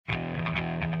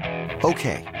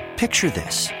Okay, picture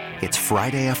this. It's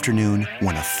Friday afternoon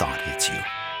when a thought hits you.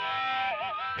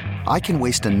 I can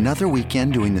waste another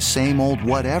weekend doing the same old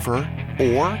whatever,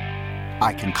 or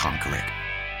I can conquer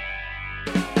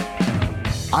it.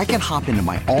 I can hop into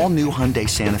my all-new Hyundai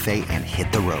Santa Fe and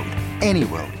hit the road. Any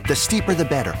road. The steeper, the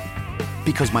better.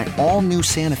 Because my all-new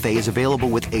Santa Fe is available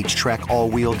with H-Track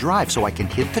all-wheel drive, so I can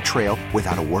hit the trail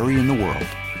without a worry in the world.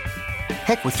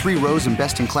 Heck, with 3 rows and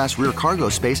best-in-class rear cargo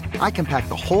space, I can pack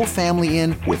the whole family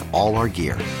in with all our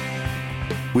gear.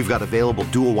 We've got available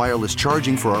dual wireless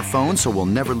charging for our phones, so we'll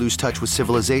never lose touch with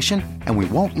civilization, and we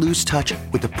won't lose touch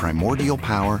with the primordial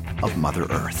power of Mother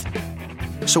Earth.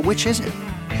 So which is it?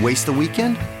 Waste the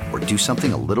weekend or do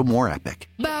something a little more epic?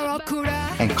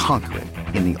 And conquer it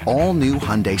in the all-new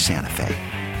Hyundai Santa Fe.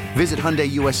 Visit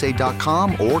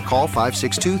HyundaiUSA.com or call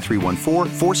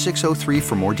 562-314-4603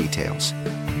 for more details.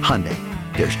 Hyundai,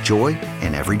 there's joy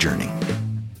in every journey.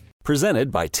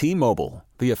 Presented by T-Mobile,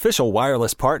 the official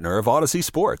wireless partner of Odyssey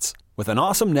Sports. With an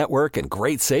awesome network and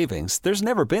great savings, there's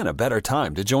never been a better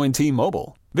time to join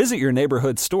T-Mobile. Visit your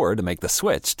neighborhood store to make the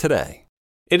switch today.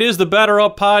 It is the Batter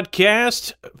Up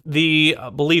Podcast, the, I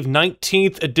believe,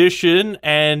 19th edition,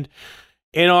 and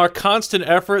in our constant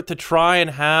effort to try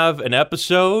and have an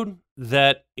episode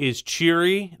that is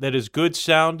cheery, that is good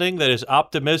sounding, that is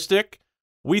optimistic,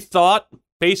 we thought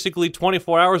basically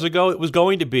 24 hours ago it was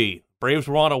going to be. Braves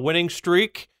were on a winning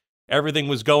streak. Everything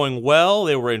was going well.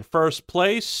 They were in first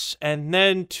place. And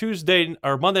then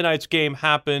Monday night's game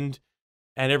happened,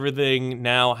 and everything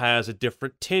now has a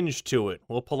different tinge to it.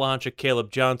 Will Palancha, Caleb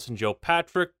Johnson, Joe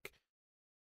Patrick.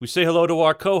 We say hello to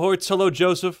our cohorts. Hello,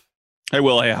 Joseph. Hey,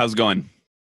 Will. Hey, how's it going?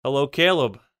 Hello,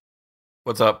 Caleb.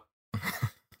 What's up?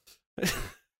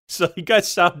 So you guys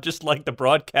sound just like the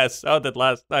broadcast sounded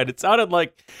last night. It sounded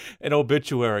like an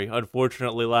obituary,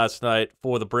 unfortunately, last night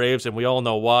for the Braves, and we all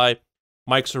know why.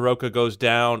 Mike Soroka goes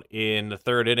down in the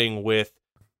third inning with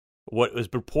what was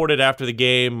reported after the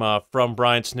game from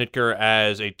Brian Snitker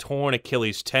as a torn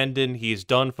Achilles tendon. He's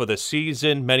done for the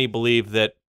season. Many believe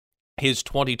that his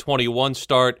 2021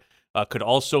 start could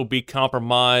also be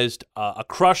compromised. A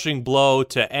crushing blow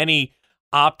to any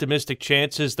optimistic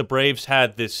chances the Braves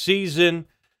had this season.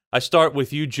 I start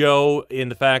with you, Joe, in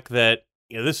the fact that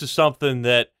this is something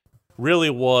that really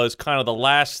was kind of the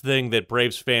last thing that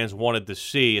Braves fans wanted to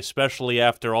see, especially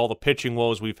after all the pitching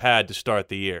woes we've had to start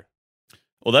the year.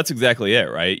 Well, that's exactly it,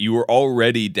 right? You were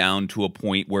already down to a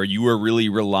point where you were really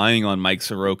relying on Mike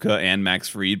Soroka and Max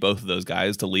Fried, both of those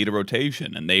guys, to lead a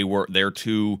rotation. And they're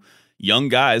two young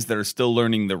guys that are still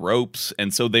learning the ropes,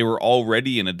 and so they were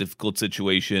already in a difficult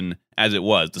situation as it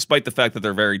was. Despite the fact that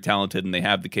they're very talented and they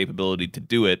have the capability to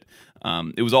do it,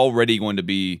 it was already going to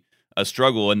be a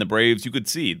struggle. And the Braves, you could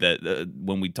see that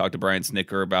when we talked to Brian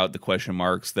Snitker about the question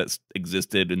marks that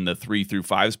existed in the 3 through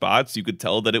 5 spots, you could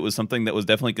tell that it was something that was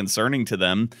definitely concerning to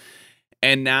them.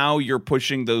 And now you're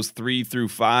pushing those 3 through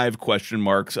 5 question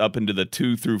marks up into the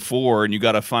 2 through 4, and you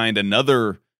got to find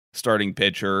another starting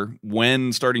pitcher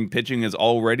when starting pitching is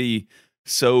already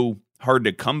so hard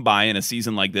to come by in a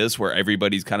season like this where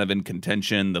everybody's kind of in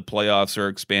contention, the playoffs are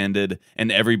expanded,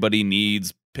 and everybody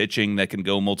needs pitching that can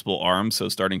go multiple arms, so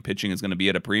starting pitching is going to be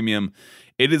at a premium.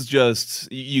 It is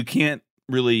just, you can't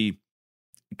really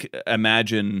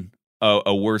imagine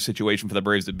a worse situation for the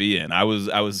Braves to be in. I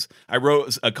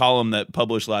wrote a column that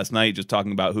published last night just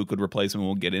talking about who could replace him, and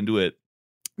we'll get into it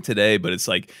today, but it's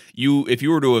like if you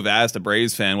were to have asked a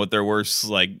Braves fan what their worst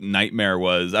nightmare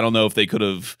was, I don't know if they could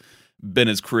have been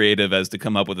as creative as to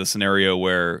come up with a scenario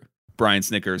where Brian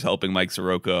Snitker is helping Mike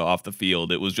Soroka off the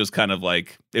field. It was just kind of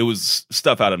it was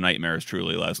stuff out of nightmares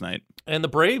truly last night. And the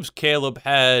Braves, Caleb,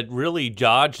 had really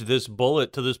dodged this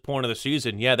bullet to this point of the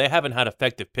season. Yeah, they haven't had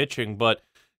effective pitching, but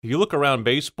if you look around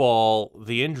baseball,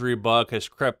 the injury bug has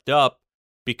crept up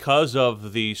because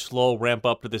of the slow ramp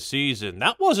up to the season.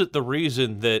 That wasn't the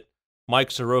reason that Mike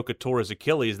Soroka tore his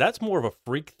Achilles. That's more of a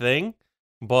freak thing,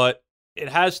 but it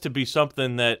has to be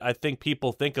something that I think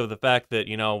people think of the fact that,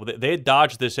 they had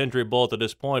dodged this injury bullet to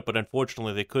this point, but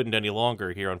unfortunately they couldn't any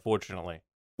longer here, unfortunately.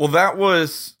 Well,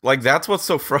 that's what's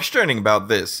so frustrating about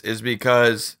this, is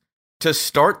because to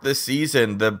start the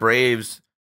season, the Braves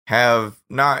have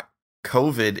not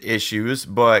COVID issues,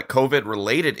 but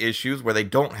COVID-related issues where they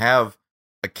don't have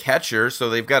a catcher, so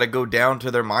they've got to go down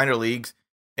to their minor leagues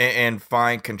and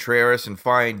find Contreras and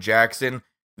find Jackson.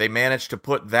 They managed to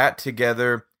put that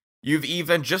together. You've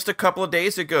even, just a couple of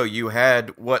days ago, you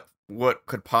had what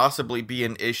could possibly be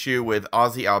an issue with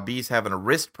Ozzy Albies having a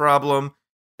wrist problem,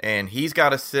 and he's got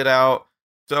to sit out.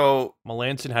 So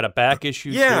Melancon had a back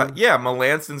issue too. Yeah,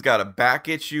 Melancon's got a back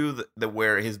issue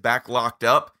where his back locked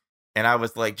up. and I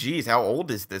was like, geez, how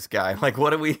old is this guy? Like,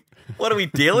 what are we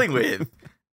dealing with?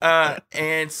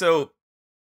 And so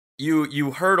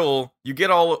you hurdle, you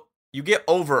get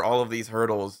over all of these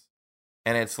hurdles,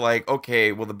 and it's like,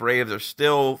 okay, well, the Braves are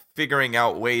still figuring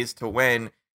out ways to win.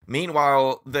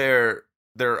 Meanwhile, their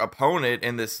opponent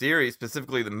in this series,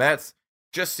 specifically the Mets,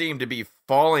 just seem to be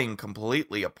falling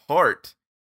completely apart.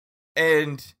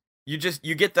 And you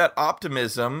get that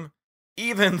optimism,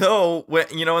 even though,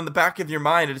 in the back of your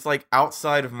mind, it's like,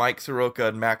 outside of Mike Soroka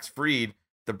and Max Fried,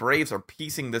 the Braves are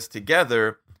piecing this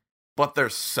together, but they're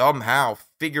somehow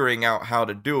figuring out how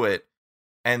to do it.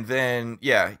 And then,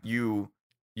 yeah, you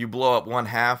blow up one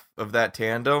half of that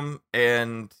tandem,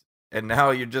 and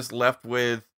now you're just left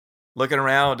with looking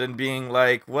around and being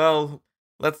like, well,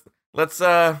 let's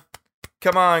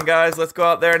come on, guys, let's go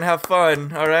out there and have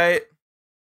fun, all right?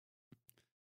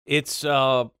 It's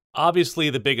obviously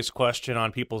the biggest question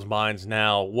on people's minds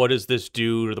now. What does this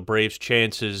do to the Braves'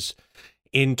 chances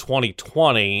in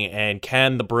 2020, and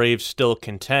can the Braves still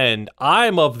contend?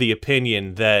 I'm of the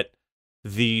opinion that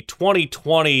the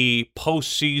 2020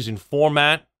 postseason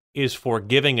format is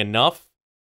forgiving enough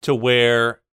to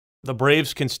where the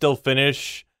Braves can still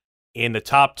finish in the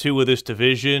top 2 of this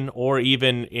division, or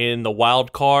even in the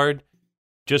wild card,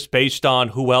 just based on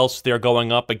who else they're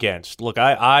going up against. Look,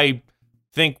 I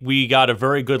think we got a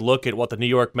very good look at what the New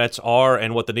York Mets are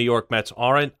and what the New York Mets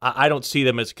aren't. I don't see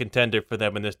them as a contender for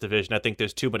them in this division. I think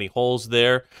there's too many holes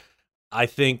there. I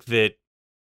think that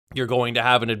you're going to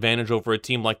have an advantage over a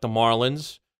team like the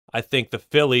Marlins. I think the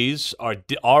Phillies are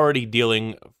already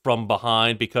dealing from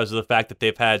behind because of the fact that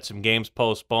they've had some games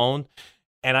postponed.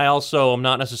 And I also am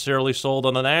not necessarily sold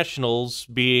on the Nationals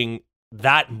being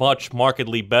that much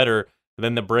markedly better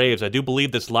than the Braves. I do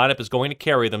believe this lineup is going to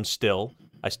carry them still.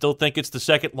 I still think it's the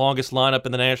second longest lineup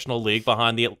in the National League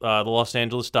behind the Los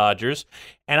Angeles Dodgers.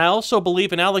 And I also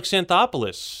believe in Alex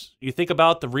Anthopoulos. You think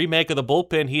about the remake of the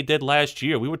bullpen he did last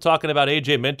year. We were talking about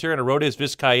A.J. Minter and Arodys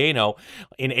Vizcaino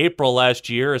in April last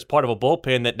year as part of a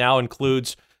bullpen that now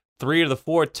includes 3 of the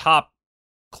 4 top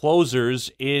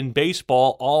closers in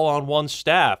baseball all on one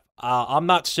staff. I'm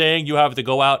not saying you have to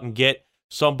go out and get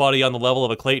somebody on the level of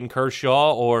a Clayton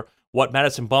Kershaw or what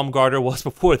Madison Bumgarner was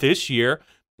before this year,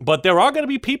 but there are going to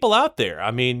be people out there.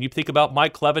 I mean, you think about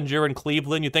Mike Clevenger in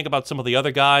Cleveland, you think about some of the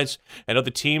other guys and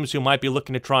other teams who might be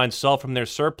looking to try and sell from their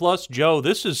surplus. Joe,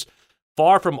 this is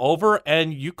far from over,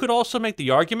 and you could also make the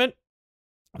argument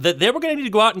that they were going to need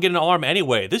to go out and get an arm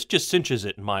anyway. This just cinches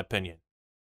it, in my opinion.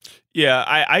 Yeah,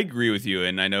 I agree with you,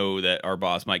 and I know that our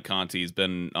boss, Mike Conti, has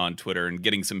been on Twitter and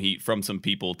getting some heat from some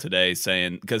people today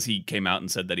saying, because he came out and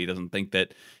said that he doesn't think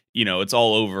that, it's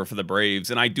all over for the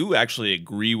Braves, and I do actually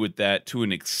agree with that to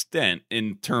an extent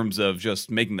in terms of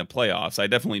just making the playoffs. I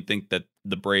definitely think that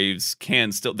the Braves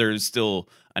there's still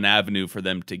an avenue for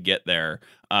them to get there.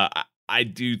 I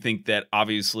do think that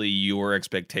obviously your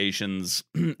expectations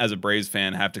as a Braves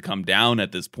fan have to come down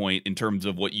at this point in terms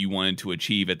of what you wanted to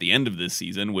achieve at the end of this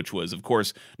season, which was, of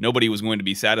course, nobody was going to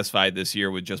be satisfied this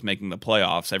year with just making the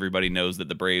playoffs. Everybody knows that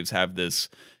the Braves have this,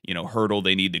 hurdle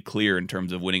they need to clear in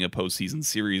terms of winning a postseason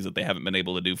series that they haven't been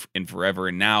able to do in forever.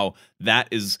 And now that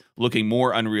is looking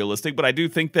more unrealistic. But I do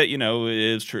think that, it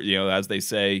is true, as they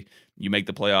say, you make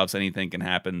the playoffs, anything can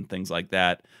happen, things like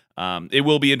that. It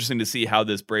will be interesting to see how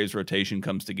this Braves rotation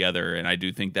comes together, and I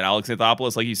do think that Alex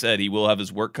Anthopoulos, like you said, he will have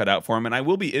his work cut out for him, and I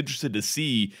will be interested to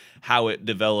see how it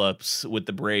develops with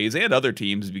the Braves and other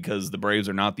teams, because the Braves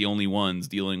are not the only ones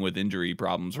dealing with injury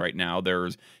problems right now.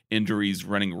 There's injuries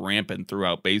running rampant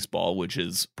throughout baseball, which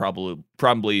is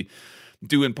probably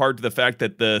due in part to the fact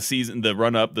that the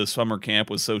run-up, the summer camp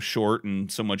was so short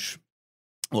and so much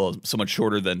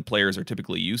shorter than players are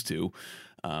typically used to.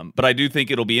 But I do think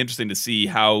it'll be interesting to see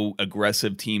how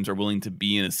aggressive teams are willing to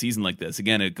be in a season like this.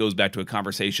 Again, it goes back to a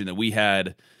conversation that we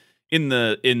had in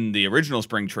the original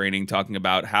spring training, talking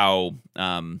about how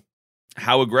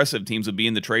aggressive teams would be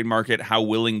in the trade market. How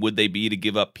willing would they be to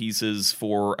give up pieces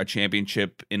for a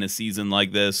championship in a season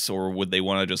like this, or would they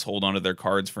want to just hold on to their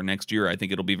cards for next year? I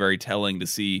think it'll be very telling to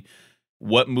see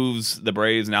what moves the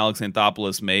Braves and Alex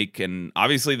Anthopoulos make. And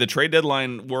obviously the trade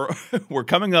deadline, we're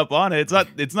coming up on it.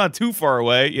 It's not too far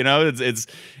away,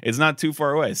 it's not too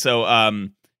far away. So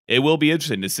it will be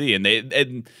interesting to see.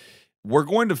 And we're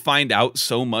going to find out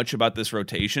so much about this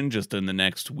rotation just in the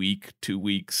next week, 2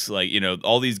 weeks.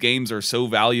 All these games are so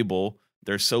valuable.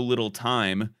 There's so little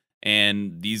time.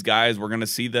 And these guys, we're going to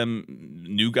see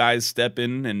new guys step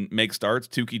in and make starts.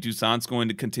 Touki Toussaint's going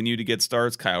to continue to get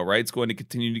starts. Kyle Wright's going to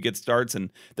continue to get starts. And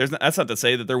that's not to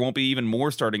say that there won't be even more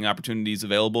starting opportunities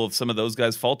available if some of those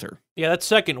guys falter. Yeah, that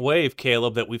second wave,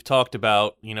 Caleb, that we've talked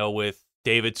about, with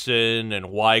Davidson and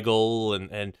Weigel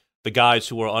and the guys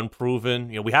who are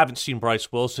unproven. We haven't seen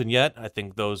Bryce Wilson yet. I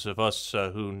think those of us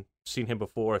who seen him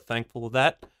before are thankful of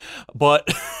that. But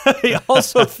I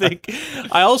also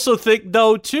think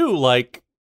though too, like,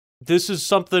 this is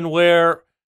something where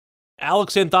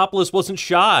Alex Anthopoulos wasn't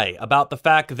shy about the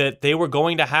fact that they were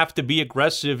going to have to be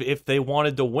aggressive if they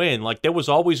wanted to win. Like, there was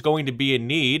always going to be a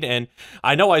need. And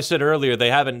I know I said earlier they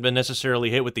haven't been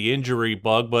necessarily hit with the injury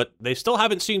bug, but they still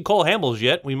haven't seen Cole Hamels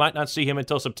yet. We might not see him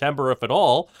until September, if at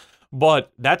all.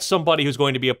 But that's somebody who's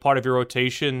going to be a part of your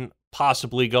rotation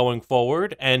possibly going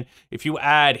forward. And if you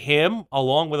add him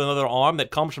along with another arm that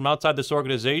comes from outside this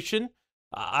organization,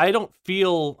 I don't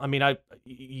feel,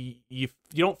 you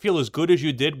don't feel as good as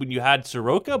you did when you had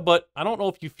Soroka, but I don't know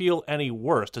if you feel any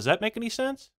worse. Does that make any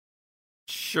sense?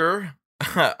 Sure.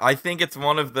 I think it's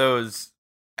one of those,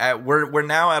 we're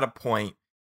now at a point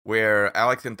where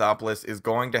Alex Anthopoulos is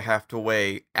going to have to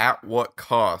weigh at what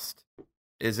cost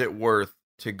is it worth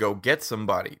to go get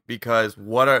somebody, because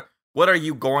what are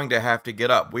you going to have to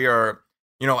get up? We are,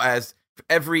 as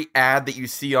every ad that you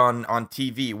see on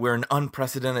TV, we're in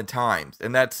unprecedented times,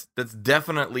 and that's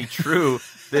definitely true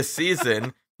this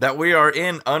season, that we are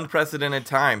in unprecedented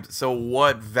times. So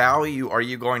what value are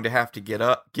you going to have to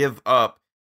give up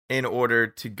in order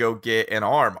to go get an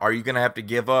arm? Are you going to have to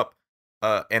give up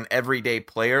an everyday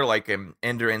player like an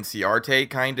Ender Inciarte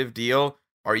kind of deal?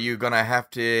 Are you going to have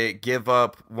to give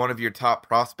up one of your top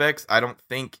prospects? I don't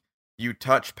think you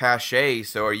touch Pache,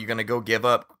 so are you going to go give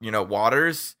up,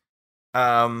 Waters?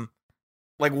 Like,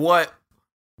 what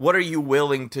are you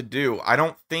willing to do? I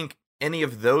don't think any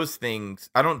of those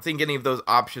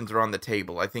options are on the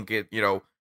table. I think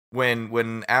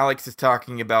when Alex is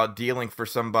talking about dealing for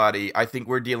somebody, I think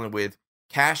we're dealing with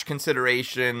cash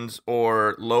considerations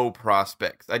or low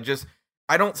prospects.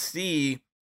 I don't see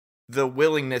the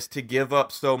willingness to give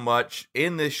up so much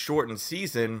in this shortened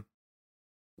season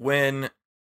when,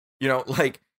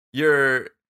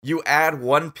 you add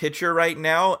one pitcher right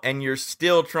now and you're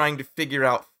still trying to figure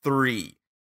out three.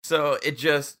 So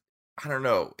I don't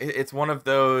know. It's one of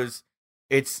those,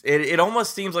 it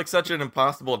almost seems like such an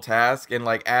impossible task. And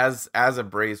like, as a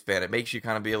Braves fan, it makes you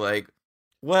kind of be like,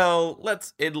 well,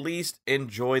 let's at least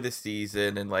enjoy the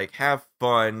season and like have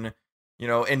fun,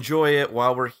 enjoy it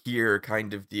while we're here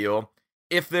kind of deal.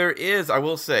 I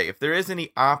will say, if there is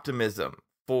any optimism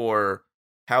for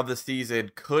how the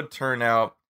season could turn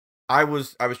out, I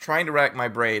was trying to rack my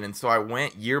brain, and so I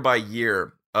went year by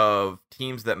year of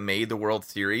teams that made the World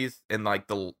Series in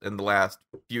the last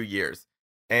few years.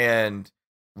 And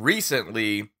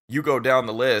recently, you go down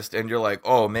the list and you're like,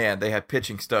 oh man, they had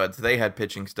pitching studs. They had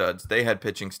pitching studs. They had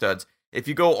pitching studs. If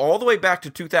you go all the way back to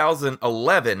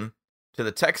 2011 to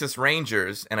the Texas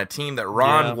Rangers and a team that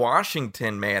Ron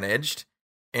Washington managed,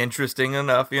 interesting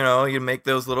enough, you make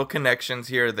those little connections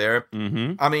here or there.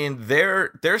 Mm-hmm. I mean,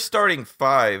 their starting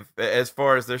five, as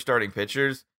far as their starting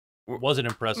pitchers, wasn't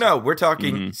impressive. No, we're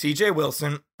talking C.J.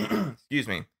 Wilson, excuse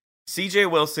me, C.J.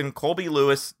 Wilson, Colby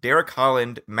Lewis, Derek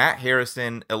Holland, Matt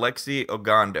Harrison, Alexi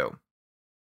Ogando.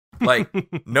 Like,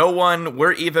 no one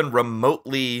we're even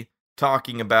remotely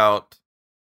talking about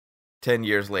 10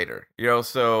 years later,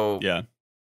 so yeah,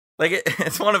 like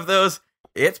it's one of those,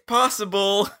 it's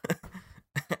possible.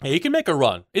 Hey, you can make a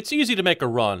run. It's easy to make a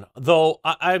run, though.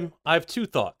 I have two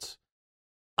thoughts.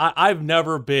 I've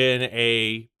never been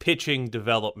a pitching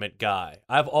development guy.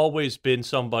 I've always been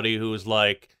somebody who is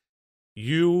like,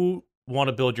 you want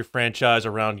to build your franchise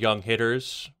around young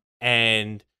hitters,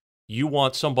 and you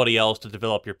want somebody else to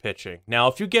develop your pitching. Now,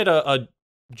 if you get a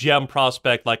gem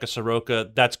prospect like a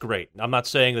Soroka, that's great. I'm not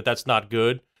saying that that's not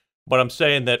good, but I'm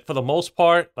saying that for the most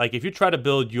part, like, if you try to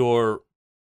build your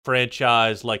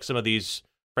franchise like some of these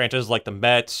franchises like the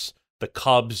Mets, the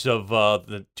Cubs of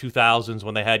the 2000s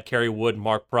when they had Kerry Wood and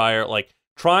Mark Prior, like,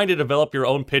 trying to develop your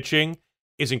own pitching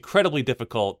is incredibly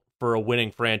difficult for a winning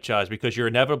franchise because you're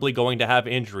inevitably going to have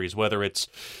injuries, whether it's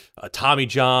Tommy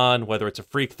John, whether it's a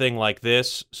freak thing like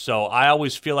this. So I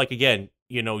always feel like, again,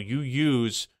 you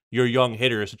use your young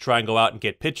hitters to try and go out and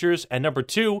get pitchers. And number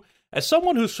two, as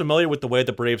someone who's familiar with the way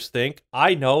the Braves think,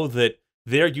 I know that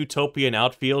their utopian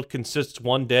outfield consists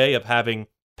one day of having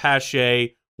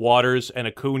Pache, Waters, and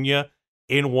Acuna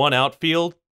in one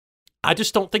outfield. I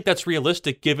just don't think that's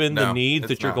realistic given the needs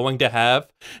that you're going to have.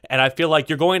 And I feel like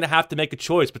you're going to have to make a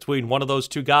choice between one of those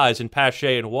two guys in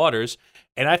Pache and Waters.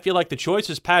 And I feel like the choice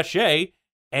is Pache.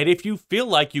 And if you feel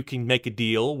like you can make a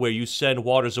deal where you send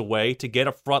Waters away to get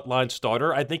a frontline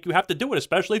starter, I think you have to do it,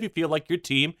 especially if you feel like your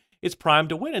team is primed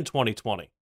to win in 2020.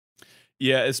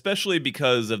 Yeah, especially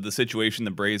because of the situation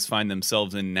the Braves find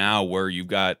themselves in now, where you've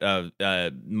got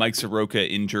Mike Soroka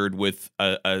injured with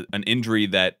an injury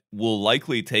that will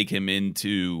likely take him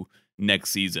into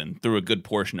next season through a good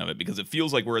portion of it, because it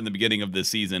feels like we're in the beginning of this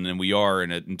season, and we are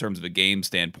in terms of a game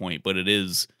standpoint, but it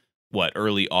is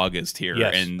early August here.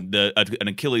 Yes. And an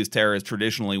Achilles tear is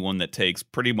traditionally one that takes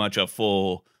pretty much a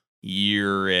full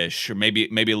year-ish, or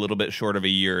maybe a little bit short of a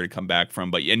year to come back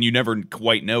from, and you never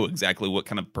quite know exactly what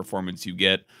kind of performance you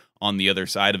get on the other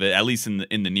side of it, at least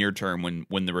in the near term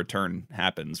when the return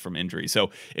happens from injury.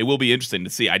 So it will be interesting to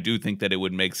see. I do think that it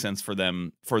would make sense for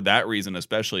them, for that reason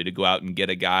especially, to go out and get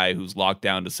a guy who's locked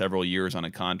down to several years on a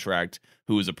contract,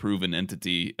 who is a proven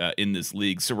entity in this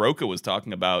league. Soroka was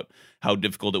talking about how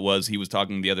difficult it was. He was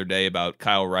talking the other day about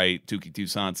Kyle Wright, Touki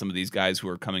Toussaint, some of these guys who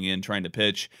are coming in trying to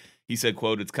pitch. He said,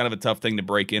 quote, "It's kind of a tough thing to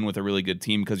break in with a really good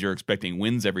team because you're expecting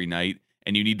wins every night,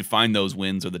 and you need to find those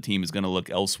wins or the team is going to look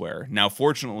elsewhere." Now,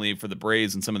 fortunately for the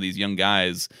Braves and some of these young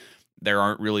guys, there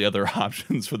aren't really other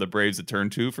options for the Braves to turn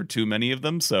to for too many of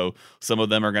them. So some of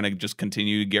them are going to just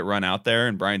continue to get run out there.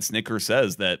 And Brian Snitker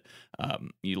says that,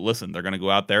 you listen, they're going to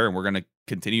go out there and we're going to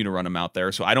continue to run them out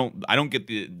there. So I don't get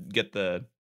the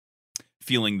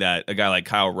feeling that a guy like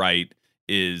Kyle Wright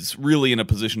is really in a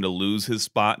position to lose his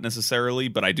spot necessarily,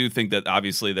 but I do think that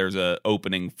obviously there's a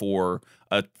opening for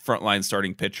a frontline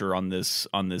starting pitcher on this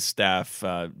staff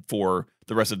for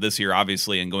the rest of this year,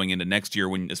 obviously, and going into next year,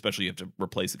 when especially you have to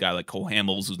replace a guy like Cole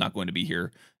Hamels, who's not going to be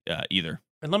here either.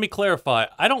 And let me clarify: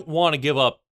 I don't want to give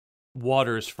up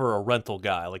Waters for a rental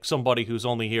guy, like somebody who's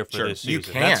only here for this season. You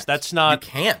can't. That's not.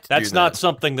 You can't. That's not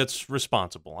something that's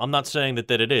responsible. I'm not saying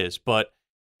that it is, but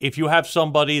if you have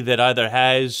somebody that either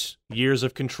has years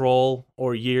of control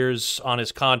or years on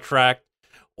his contract,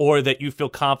 or that you feel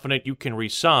confident you can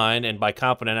re-sign, and by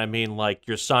confident I mean like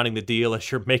you're signing the deal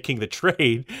as you're making the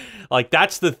trade, like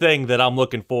that's the thing that I'm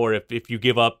looking for if you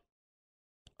give up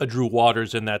a Drew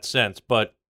Waters in that sense.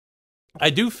 But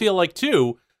I do feel like,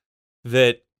 too,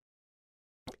 that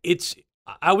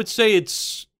I would say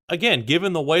it's, again,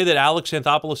 given the way that Alex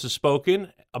Anthopoulos has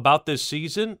spoken about this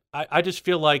season, I just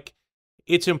feel like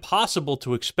it's impossible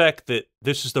to expect that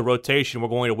this is the rotation we're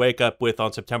going to wake up with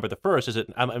on September the 1st. Is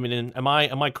it? I mean, am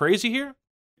I crazy here?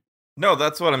 No,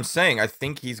 that's what I'm saying. I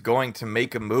think he's going to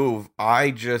make a move.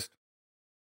 I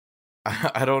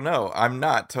don't know. I'm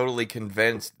not totally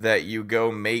convinced that you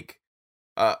go make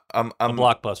a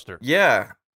blockbuster.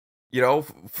 Yeah.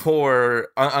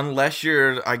 Unless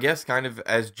you're, I guess, kind of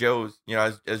as Joe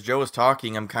was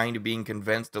talking, I'm kind of being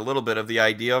convinced a little bit of the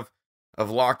idea of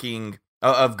locking,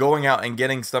 of going out and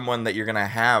getting someone that you're going to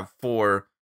have for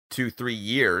 2-3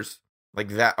 years like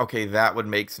that. Okay, that would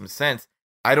make some sense.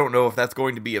 I don't know if that's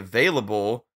going to be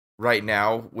available right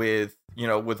now with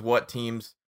what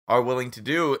teams are willing to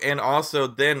do. And also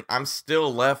then I'm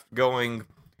still left going,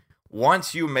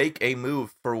 once you make a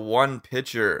move for one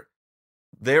pitcher,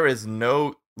 there is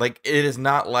no, it is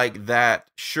not like that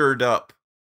shored up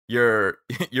your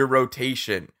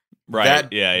rotation. Right.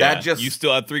 That just, you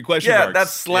still have 3 question marks. That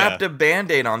slapped a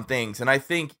Band-Aid on things. And I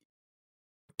think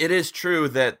it is true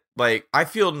that, I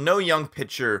feel no young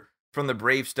pitcher from the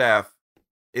Brave staff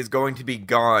is going to be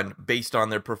gone based on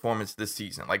their performance this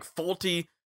season. Fulte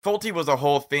was a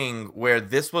whole thing where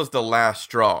this was the last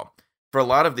straw for a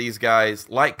lot of these guys,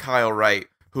 like Kyle Wright,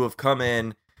 who have come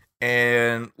in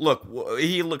and look,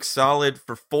 he looked solid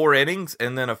for 4 innings,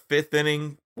 and then a 5th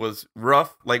inning was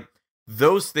rough.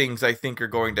 Those things I think are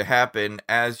going to happen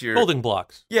as you're building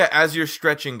blocks. Yeah, as you're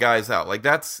stretching guys out.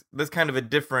 That's kind of a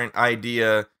different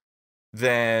idea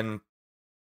than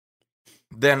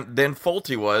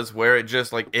Fulte was, where it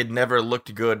just it never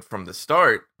looked good from the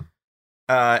start.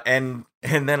 And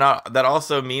then that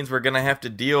also means we're gonna have to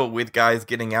deal with guys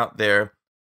getting out there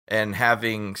and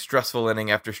having stressful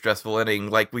inning after stressful inning,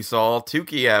 like we saw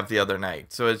Touki have the other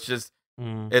night. So it's just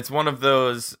it's one of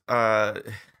those.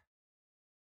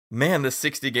 Man, the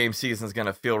 60-game season is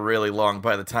gonna feel really long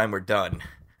by the time we're done.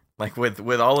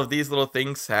 With all of these little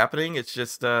things happening, it's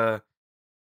just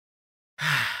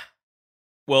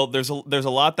Well, there's a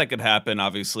lot that could happen,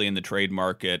 obviously, in the trade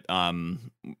market.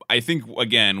 I think,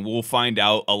 again, we'll find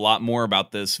out a lot more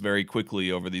about this very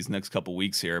quickly over these next couple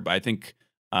weeks here. But I think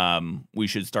we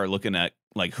should start looking at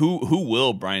who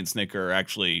will Brian Snitker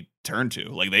actually turn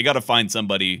to. They got to find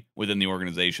somebody within the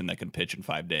organization that can pitch in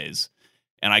 5 days.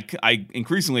 And I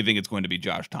increasingly think it's going to be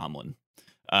Josh Tomlin.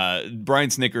 Brian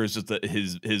Snitker is just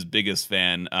his biggest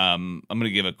fan. I'm going to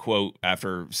give a quote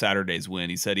after Saturday's win.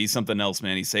 He said, "He's something else,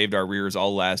 man. He saved our rears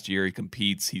all last year. He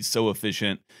competes. He's so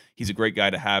efficient. He's a great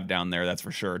guy to have down there, that's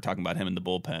for sure." Talking about him in the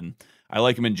bullpen. "I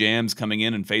like him in jams, coming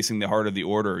in and facing the heart of the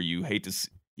order. You hate to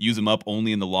use him up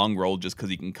only in the long roll just because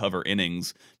he can cover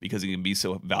innings, because he can be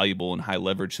so valuable in high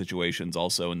leverage situations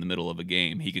also in the middle of a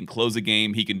game. He can close a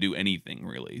game. He can do anything,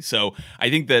 really. So I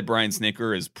think that Brian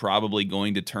Snitker is probably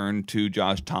going to turn to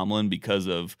Josh Tomlin because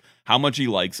of how much he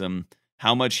likes him,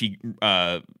 how much he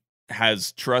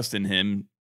has trust in him.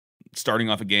 Starting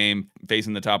off a game,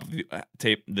 facing the top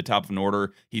of an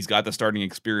order, he's got the starting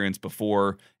experience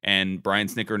before, and Brian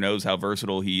Snitker knows how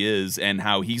versatile he is and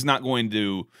how he's not going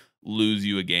to lose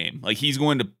you a game. Like he's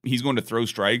going to throw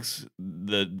strikes.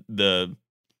 The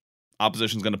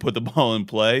opposition's going to put the ball in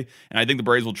play, and I think the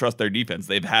Braves will trust their defense.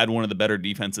 They've had one of the better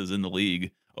defenses in the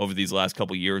league over these last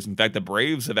couple of years. In fact, the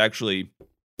Braves have actually,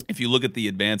 if you look at the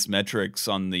advanced metrics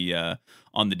on the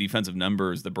defensive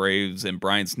numbers, the Braves and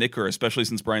Brian Snitker, especially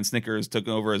since Brian Snitker has took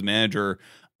over as manager,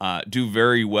 do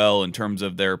very well in terms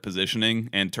of their positioning.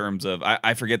 In terms of,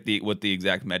 I forget what the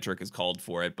exact metric is called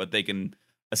for it, but they can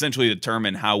essentially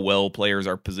determine how well players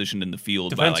are positioned in the field.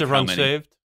 Defensive by like runs saved.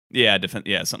 Yeah,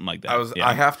 something like that.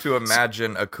 I have to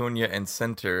imagine Acuna in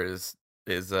center is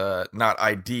not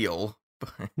ideal.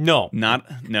 No, not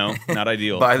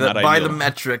ideal. by the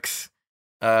metrics.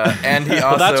 And he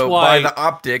also, that's why, by the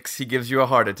optics, he gives you a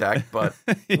heart attack. But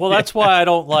well, that's why I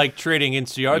don't like trading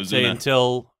Inciarte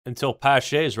until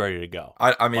Pache is ready to go.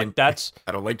 I mean, like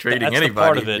I don't like trading anybody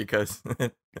part of it. because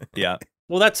yeah.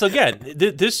 Well, that's again,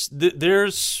 there's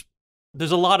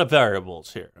a lot of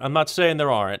variables here. I'm not saying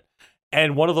there aren't,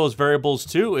 and one of those variables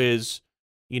too is,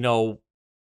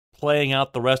 playing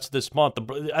out the rest of this month.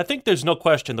 I think there's no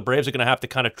question the Braves are going to have to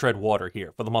kind of tread water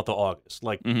here for the month of August.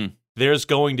 Like, there's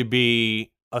going to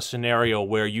be a scenario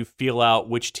where you feel out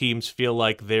which teams feel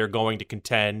like they're going to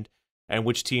contend and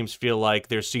which teams feel like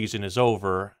their season is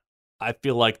over. I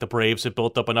feel like the Braves have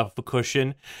built up enough of a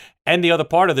cushion. And the other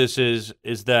part of this is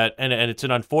that, and it's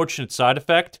an unfortunate side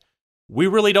effect, we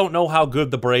really don't know how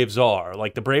good the Braves are.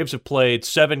 Like, the Braves have played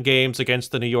 7 games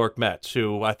against the New York Mets,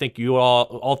 who I think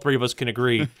all three of us can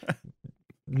agree,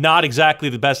 not exactly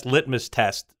the best litmus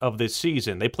test of this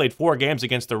season. They played 4 games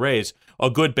against the Rays, a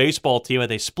good baseball team, and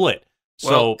they split.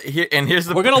 So we're going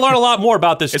to learn a lot more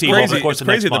about this team over the course of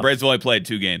the next month. The Braves have only played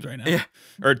 2 games right now. Yeah.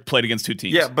 Or played against 2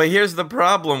 teams. Yeah, but here's the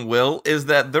problem, Will, is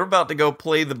that they're about to go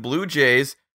play the Blue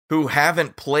Jays, who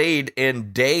haven't played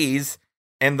in days,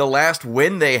 and the last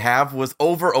win they have was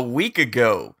over a week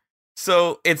ago.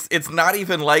 So it's not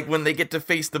even like when they get to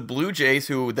face the Blue Jays,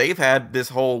 who they've had this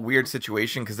whole weird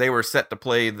situation because they were set to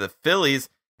play the Phillies,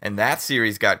 and that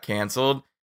series got canceled.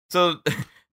 So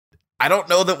I don't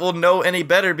know that we'll know any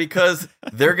better because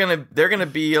they're gonna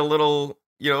be a little,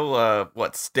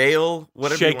 stale,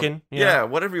 whatever, shaken,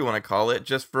 whatever you want to call it,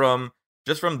 just from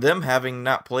them having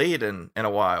not played in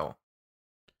a while.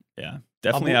 Yeah.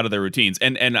 Definitely out of their routines.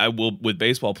 And I will, with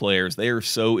baseball players, they are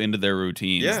so into their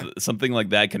routines. Yeah. Something like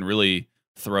that can really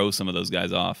throw some of those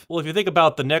guys off. Well, if you think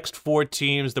about the next 4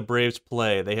 teams the Braves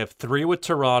play, they have 3 with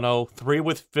Toronto, 3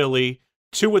 with Philly,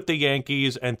 2 with the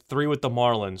Yankees, and 3 with the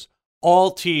Marlins. All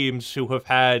teams who have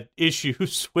had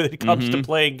issues when it comes to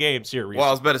playing games here recently. Well,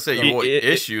 I was about to say,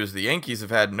 issues. The Yankees have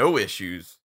had no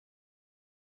issues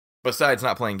besides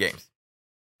not playing games.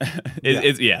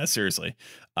 Seriously.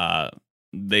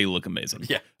 They look amazing.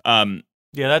 Yeah.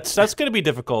 That's going to be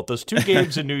difficult. Those 2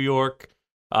 games in New York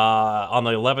on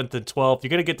the 11th and 12th, you're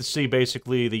going to get to see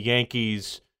basically the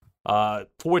Yankees 4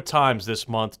 times this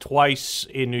month, twice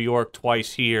in New York,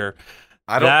 twice here.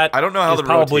 I don't know how the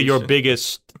probably rotation. Your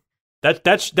biggest.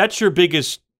 That's your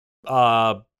biggest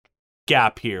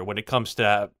gap here when it comes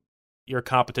to your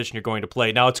competition you're going to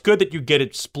play. Now, it's good that you get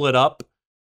it split up.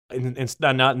 And it's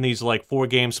not in these like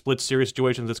 4-game split series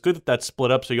situations. It's good that that's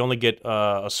split up, so you only get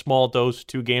a small dose,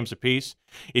 2 games apiece.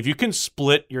 If you can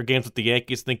split your games with the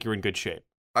Yankees, I think you're in good shape.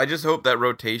 I just hope that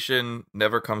rotation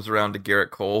never comes around to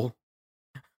Garrett Cole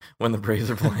when the Braves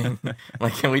are playing.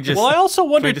 Like, can we just? Well, I also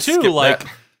wonder too, that?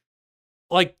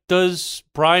 like does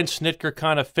Brian Snitker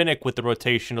kind of finick with the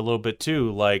rotation a little bit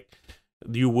too, like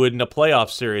you would in a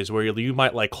playoff series where you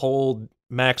might like hold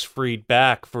Max Fried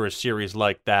back for a series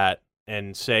like that.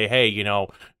 And say, hey,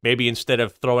 maybe instead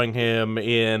of throwing him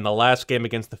in the last game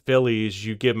against the Phillies,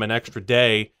 you give him an extra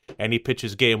day and he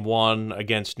pitches game 1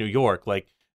 against New York. Like,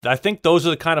 I think those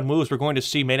are the kind of moves we're going to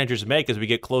see managers make as we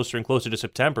get closer and closer to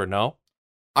September, no?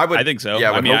 I think so.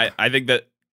 Yeah, I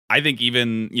think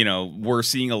even, we're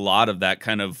seeing a lot of that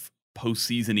kind of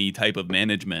postseason-y type of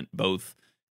management, both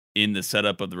in the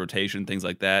setup of the rotation, things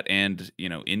like that, and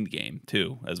in game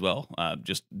too as well.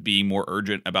 Just being more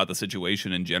urgent about the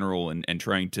situation in general, and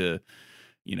trying to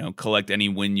collect any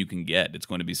win you can get. It's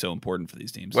going to be so important for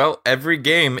these teams. Well, every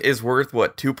game is worth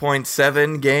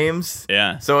 2.7 games.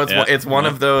 Yeah. So it's one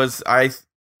of those. I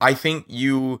think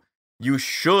you you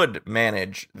should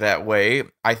manage that way.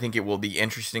 I think it will be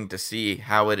interesting to see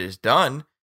how it is done,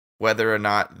 whether or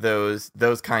not those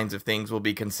kinds of things will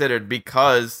be considered,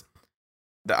 because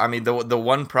the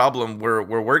one problem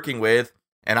we're working with,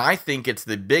 and I think it's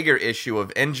the bigger issue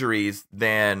of injuries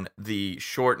than the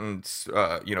shortened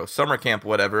summer camp,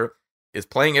 whatever, is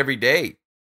playing every day.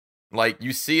 Like,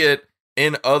 you see it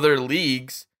in other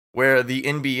leagues where the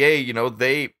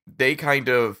NBA, they kind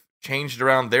of changed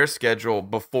around their schedule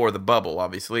before the bubble,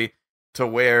 obviously, to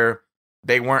where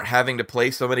they weren't having to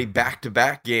play so many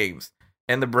back-to-back games.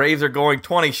 And the Braves are going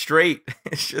 20 straight.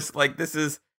 It's just like, this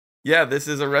is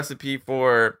a recipe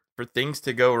for things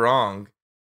to go wrong.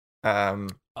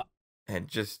 And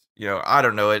just, I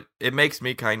don't know, it makes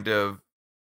me kind of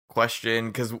question,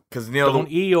 because Neil, don't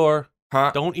Eeyore.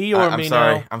 Huh? Don't Eeyore me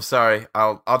sorry. now. I'm sorry.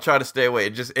 I'll try to stay away.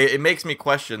 It makes me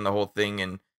question the whole thing,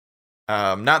 and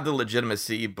not the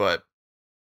legitimacy, but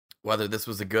whether this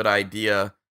was a good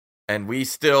idea. And we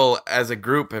still, as a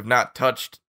group, have not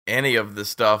touched any of the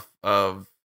stuff of,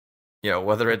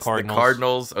 whether it's the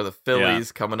Cardinals or the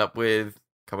Phillies coming up with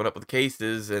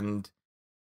cases, and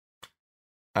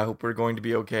I hope we're going to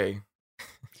be okay.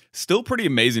 Still pretty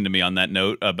amazing to me on that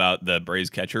note about the Braves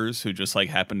catchers who just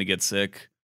happened to get sick,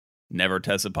 never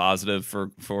tested positive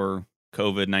for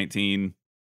COVID-19,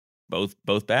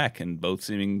 both back and both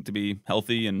seeming to be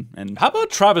healthy and how about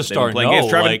Travis d'Arnaud?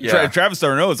 Travis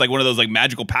d'Arnaud is like one of those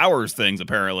magical powers things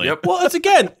apparently. Yep. Well, it's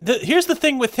here's the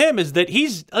thing with him is that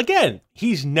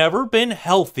he's never been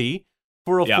healthy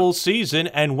for a full season,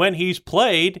 and when he's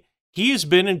played, he's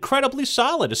been incredibly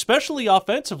solid, especially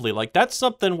offensively. Like, that's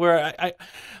something where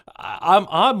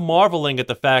I'm marveling at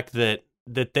the fact that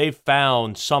they've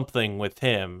found something with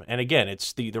him. And again,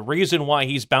 it's the reason why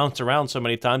he's bounced around so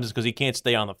many times is because he can't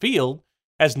stay on the field.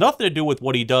 It has nothing to do with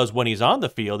what he does when he's on the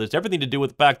field. It's everything to do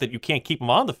with the fact that you can't keep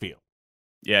him on the field.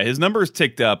 Yeah, his numbers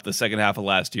ticked up the second half of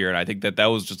last year, and I think that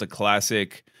was just a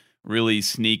classic, really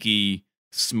sneaky,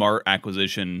 smart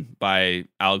acquisition by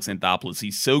Alex Anthopoulos.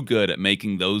 He's so good at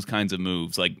making those kinds of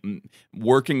moves, like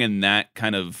working in that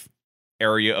kind of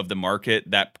area of the market,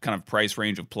 that kind of price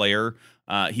range of player.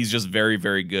 He's just very,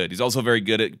 very good. He's also very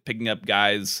good at picking up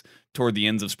guys toward the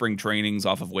ends of spring trainings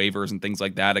off of waivers and things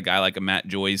like that. A guy like a Matt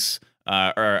Joyce,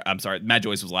 Matt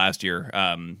Joyce was last year.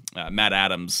 Matt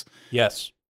Adams.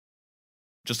 Yes.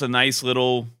 Just a nice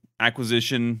little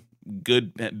acquisition.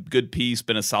 Good piece.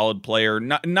 Been a solid player.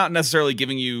 Not necessarily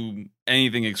giving you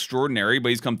anything extraordinary, but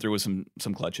he's come through with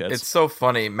some clutch hits. It's so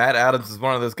funny. Matt Adams is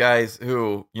one of those guys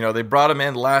who, they brought him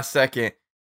in last second.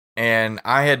 And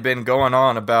I had been going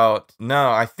on about, no,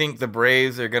 I think the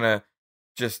Braves are going to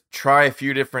just try a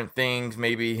few different things,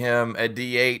 maybe him at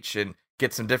DH and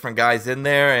get some different guys in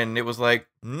there. And it was like,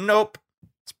 nope,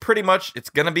 it's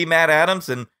going to be Matt Adams.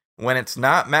 And when it's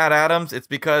not Matt Adams, it's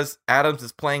because Adams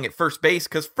is playing at first base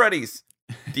because Freddie's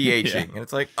DHing. And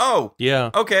it's like, oh,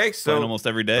 yeah, okay. So playing almost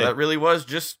every day. That really was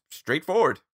just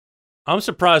straightforward. I'm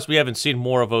surprised we haven't seen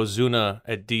more of Ozuna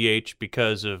at DH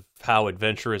because of how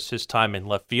adventurous his time in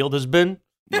left field has been.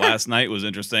 Last night was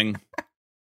interesting.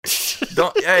 You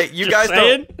guys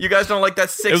don't like that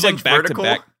 6-inch vertical?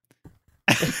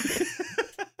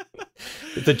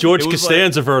 The George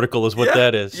Costanza vertical is what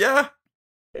that is. Yeah.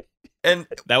 And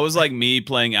that was like me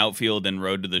playing outfield in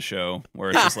Road to the Show,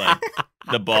 where it's just like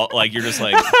the ball, like you're just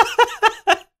like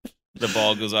the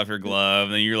ball goes off your glove,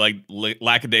 and then you're like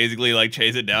lackadaisically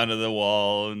chase it down to the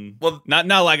wall, and not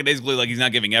lackadaisically like he's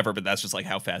not giving effort, but that's just like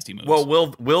how fast he moves.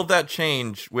 Well, will that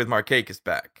change with Markakis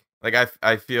back? Like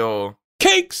I feel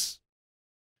cakes.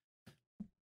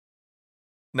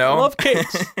 No, I love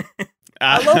cakes.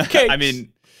 I love cakes. I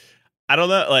mean, I don't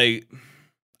know. Like,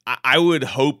 I would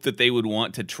hope that they would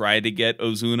want to try to get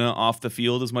Ozuna off the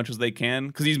field as much as they can,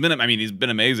 because he's been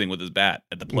amazing with his bat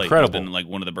at the plate. Incredible. He's been like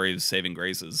one of the Braves' saving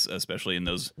graces, especially in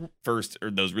those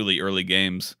those really early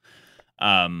games.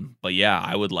 But yeah,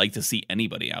 I would like to see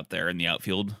anybody out there in the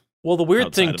outfield. Well, the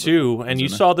weird thing too, and you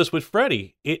saw this with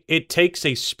Freddie, it takes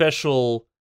a special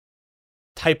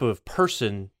type of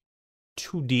person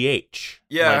to DH.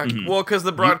 Yeah, well, because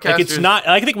the broadcasters... it's not...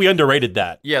 I think we underrated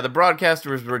that. Yeah, the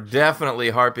broadcasters were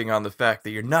definitely harping on the fact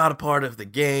that you're not a part of the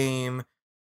game.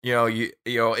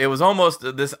 It was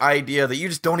almost this idea that you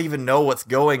just don't even know what's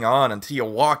going on until you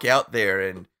walk out there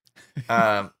and...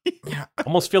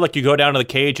 Almost feel like you go down to the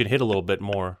cage and hit a little bit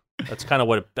more. That's kind of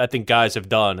what I think guys have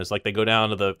done, is like they go down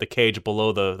to the cage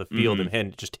below the field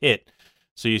and just hit,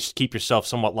 so you keep yourself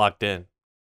somewhat locked in.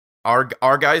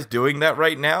 Are guys doing that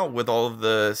right now with all of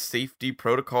the safety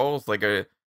protocols? Like,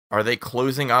 are they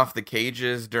closing off the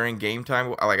cages during game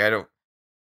time? Like, I honestly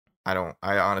don't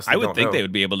know. I would think they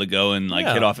would be able to go and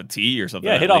hit off a tee or something.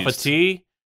 Yeah, hit off a tee.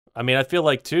 I mean, I feel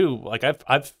like too, like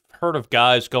I've heard of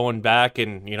guys going back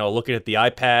and, you know, looking at the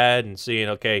iPad and seeing,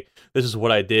 okay, this is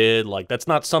what I did. Like, that's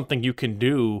not something you can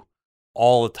do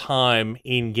all the time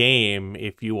in game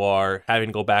if you are having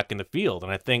to go back in the field.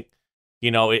 And I think, you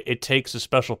know, it takes a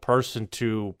special person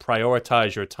to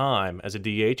prioritize your time as a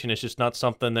DH, and it's just not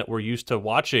something that we're used to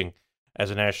watching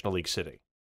as a National League city.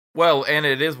 Well, and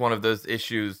it is one of those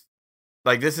issues.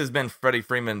 Like, this has been Freddie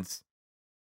Freeman's,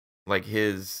 like,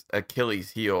 his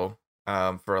Achilles heel,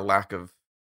 for a lack of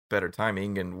better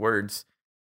timing and words,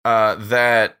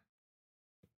 that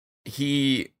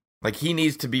he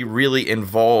needs to be really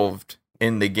involved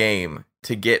in the game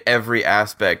to get every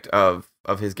aspect of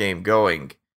his game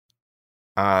going.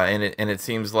 And it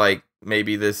seems like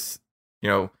maybe this, you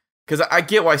know, because I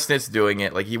get why Snit's doing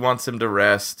it. Like, he wants him to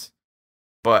rest,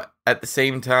 but at the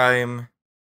same time,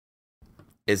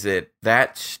 is it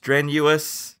that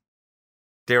strenuous,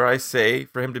 dare I say,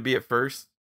 for him to be at first?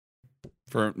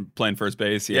 For playing first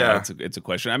base, yeah. It's a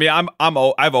question. I mean,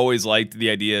 I've always liked the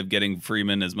idea of getting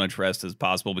Freeman as much rest as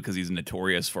possible because he's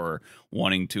notorious for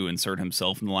wanting to insert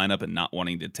himself in the lineup and not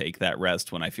wanting to take that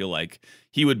rest when I feel like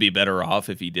he would be better off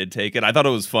if he did take it. I thought it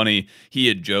was funny. He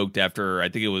had joked after, I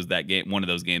think it was that game, one of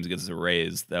those games against the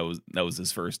Rays, that was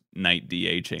his first night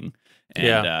DHing.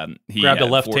 And he grabbed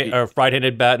a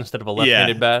right-handed bat instead of a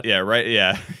left-handed bat. Yeah, right.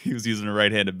 Yeah, he was using a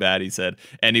right-handed bat. He said,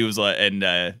 and he was like,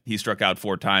 and he struck out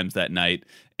 4 times that night.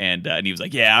 And he was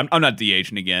like, "Yeah, I'm not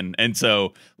DHing again." And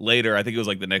so later, I think it was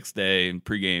like the next day in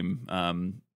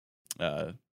pregame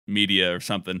media or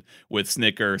something with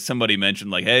Snicker, somebody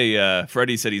mentioned like, "Hey,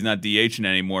 Freddie said he's not DHing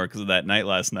anymore because of that night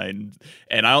last night."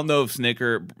 And I don't know if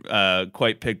Snicker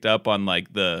quite picked up on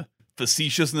like the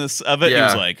facetiousness of it. Yeah. He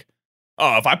was like,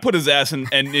 "Oh, if I put his ass in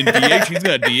DH, he's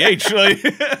gonna DH."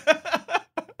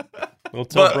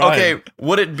 But okay,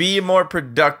 would it be more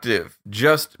productive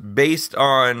just based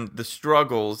on the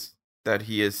struggles that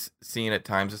he has seen at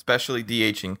times, especially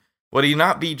DHing? Would he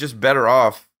not be just better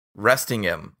off resting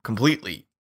him completely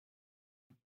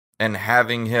and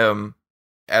having him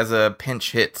as a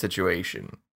pinch hit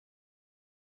situation?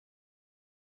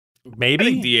 Maybe. I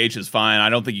think DH is fine.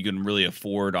 I don't think you can really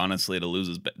afford, honestly, to lose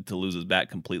his bat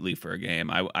completely for a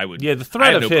game. I would. Yeah, the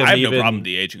threat of him. I have no problem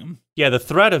DHing him. Yeah, the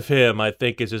threat of him, I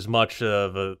think, is as much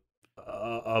of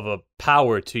a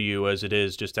power to you as it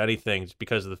is just anything,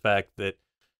 because of the fact that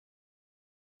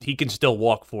he can still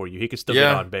walk for you. He can still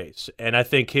get on base, and I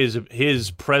think his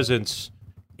presence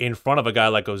in front of a guy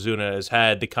like Ozuna has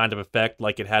had the kind of effect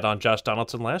like it had on Josh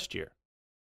Donaldson last year.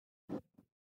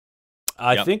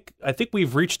 I think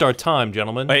we've reached our time,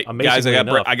 gentlemen. Wait, guys,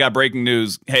 I got breaking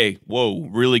news. Hey, whoa,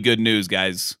 really good news,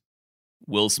 guys.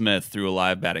 Will Smith threw a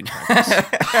live batting practice.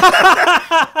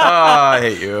 I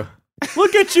hate you.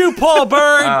 Look at you, Paul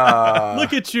Bird.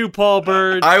 Look at you, Paul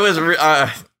Bird. I was.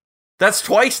 That's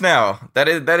twice now. That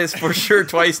is for sure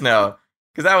twice now.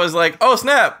 Because I was like, oh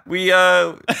snap, we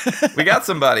got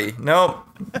somebody. No,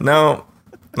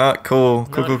 not cool.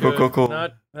 Cool.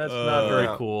 That's not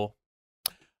very cool.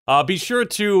 Be sure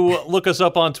to look us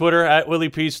up on Twitter at Willie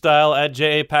P Style, at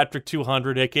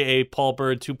JAPatrick200, aka Paul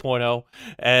Bird 2.0,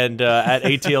 and at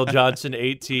ATL Johnson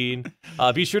 18.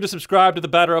 Be sure to subscribe to the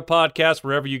Batter Up Podcast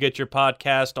wherever you get your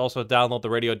podcast. Also, download the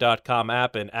Radio.com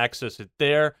app and access it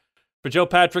there. For Joe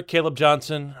Patrick, Caleb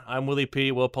Johnson, I'm Willie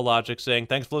P. Will Pelagic saying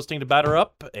thanks for listening to Batter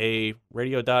Up, a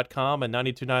Radio.com and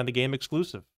 92.9 The Game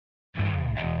exclusive.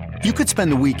 You could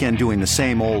spend the weekend doing the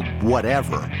same old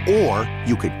whatever, or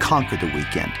you could conquer the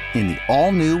weekend in the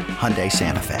all-new Hyundai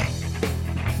Santa Fe.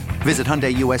 Visit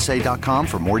HyundaiUSA.com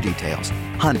for more details.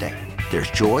 Hyundai,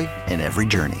 there's joy in every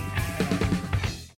journey.